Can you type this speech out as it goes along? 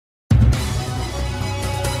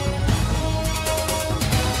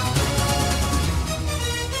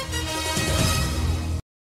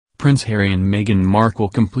Prince Harry and Meghan Markle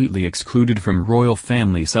completely excluded from royal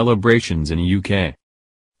family celebrations in UK.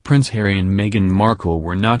 Prince Harry and Meghan Markle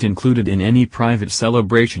were not included in any private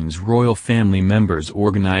celebrations royal family members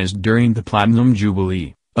organized during the Platinum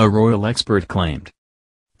Jubilee, a royal expert claimed.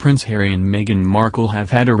 Prince Harry and Meghan Markle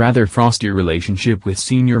have had a rather frosty relationship with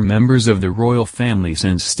senior members of the royal family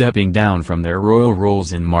since stepping down from their royal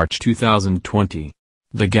roles in March 2020.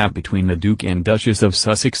 The gap between the Duke and Duchess of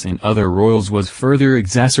Sussex and other royals was further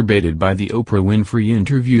exacerbated by the Oprah Winfrey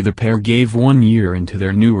interview the pair gave 1 year into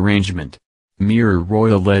their new arrangement. Mirror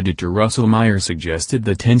royal editor Russell Meyer suggested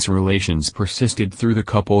the tense relations persisted through the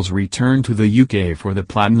couple's return to the UK for the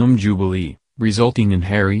Platinum Jubilee, resulting in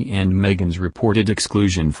Harry and Meghan's reported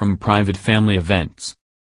exclusion from private family events.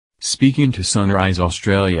 Speaking to Sunrise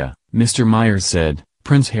Australia, Mr. Meyer said,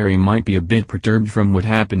 Prince Harry might be a bit perturbed from what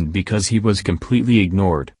happened because he was completely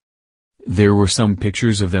ignored. There were some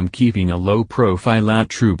pictures of them keeping a low profile at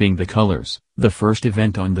Trooping the Colours, the first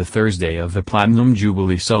event on the Thursday of the Platinum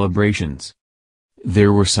Jubilee celebrations.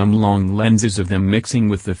 There were some long lenses of them mixing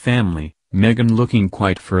with the family, Meghan looking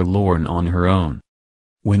quite forlorn on her own.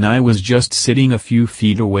 When I was just sitting a few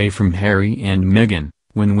feet away from Harry and Meghan,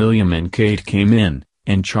 when William and Kate came in,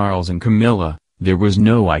 and Charles and Camilla, there was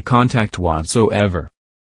no eye contact whatsoever.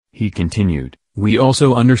 He continued, we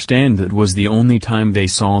also understand that was the only time they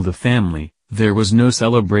saw the family, there was no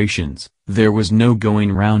celebrations, there was no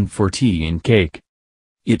going round for tea and cake.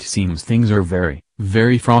 It seems things are very,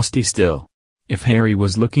 very frosty still. If Harry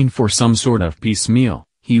was looking for some sort of piecemeal,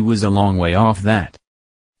 he was a long way off that.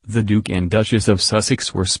 The Duke and Duchess of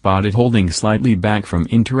Sussex were spotted holding slightly back from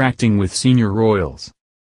interacting with senior royals.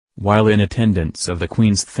 While in attendance of the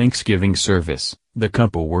Queen's Thanksgiving service, the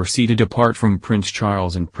couple were seated apart from Prince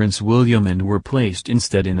Charles and Prince William and were placed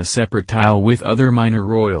instead in a separate aisle with other minor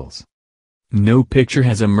royals. No picture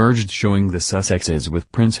has emerged showing the Sussexes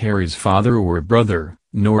with Prince Harry's father or brother,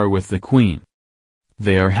 nor with the Queen.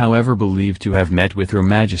 They are however believed to have met with Her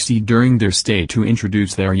Majesty during their stay to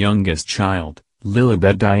introduce their youngest child,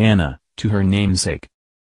 Lilibet Diana, to her namesake.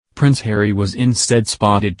 Prince Harry was instead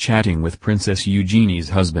spotted chatting with Princess Eugenie's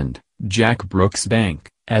husband, Jack Brooksbank,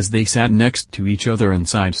 as they sat next to each other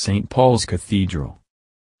inside St. Paul's Cathedral.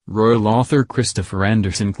 Royal author Christopher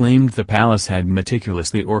Anderson claimed the palace had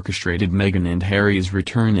meticulously orchestrated Meghan and Harry's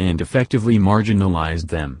return and effectively marginalized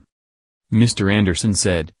them. Mr. Anderson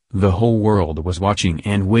said, the whole world was watching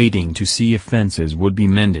and waiting to see if fences would be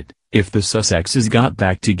mended, if the Sussexes got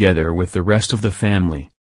back together with the rest of the family.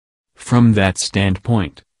 From that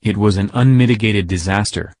standpoint, it was an unmitigated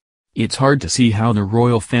disaster. It's hard to see how the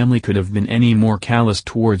royal family could have been any more callous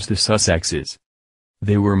towards the Sussexes.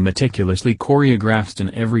 They were meticulously choreographed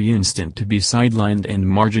in every instant to be sidelined and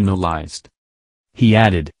marginalized. He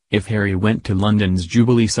added, if Harry went to London's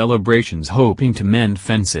Jubilee celebrations hoping to mend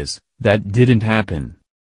fences, that didn't happen.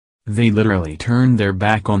 They literally turned their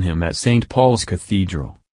back on him at St. Paul's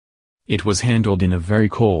Cathedral. It was handled in a very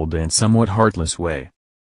cold and somewhat heartless way.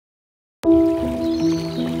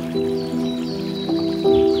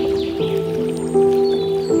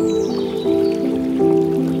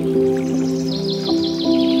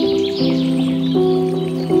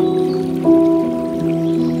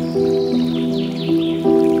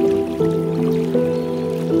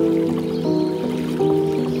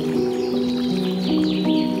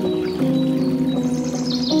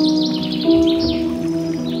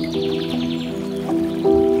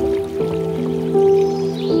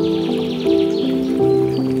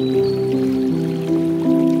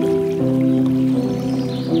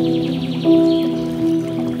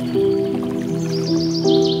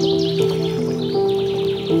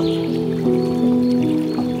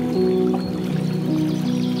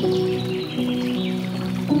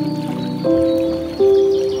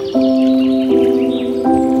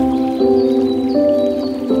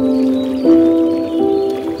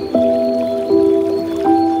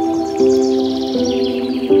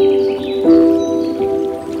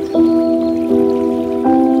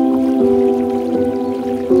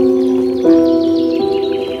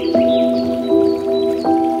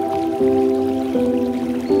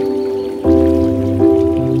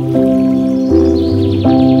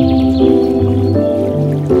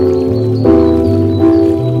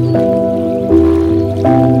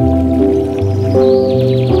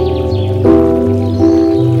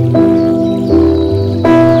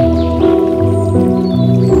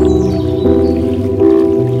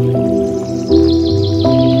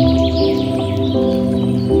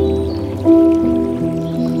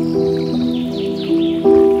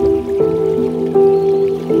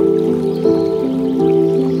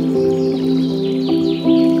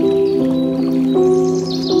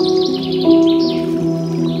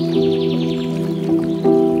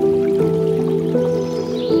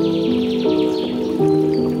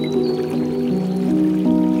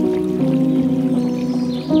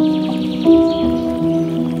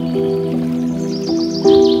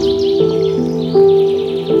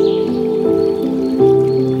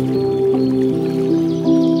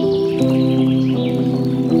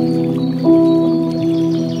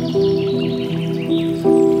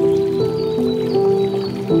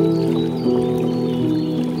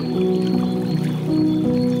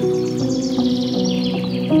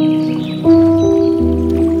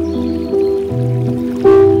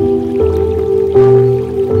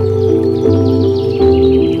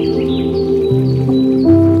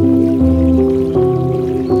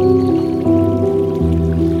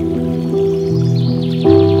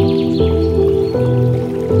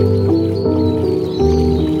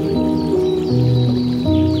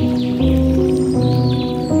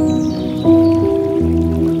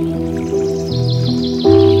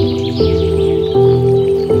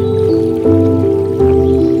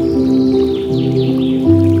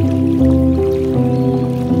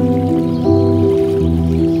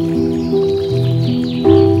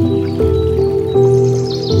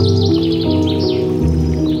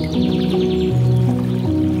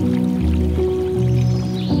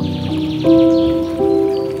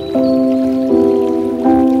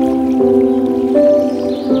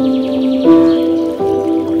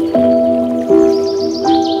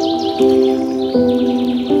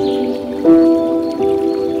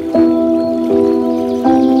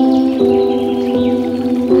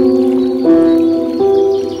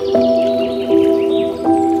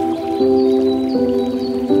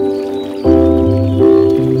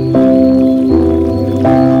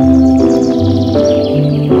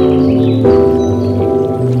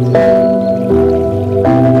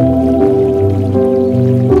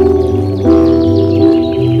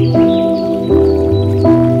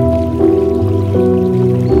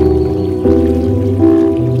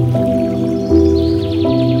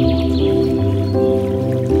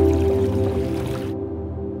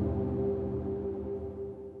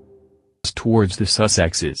 towards the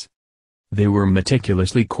Sussexes. They were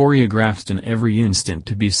meticulously choreographed in every instant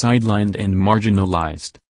to be sidelined and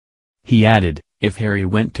marginalized. He added, if Harry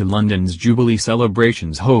went to London's Jubilee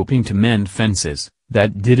celebrations hoping to mend fences,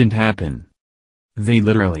 that didn't happen. They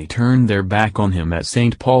literally turned their back on him at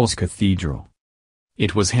St. Paul's Cathedral.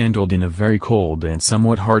 It was handled in a very cold and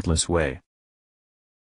somewhat heartless way.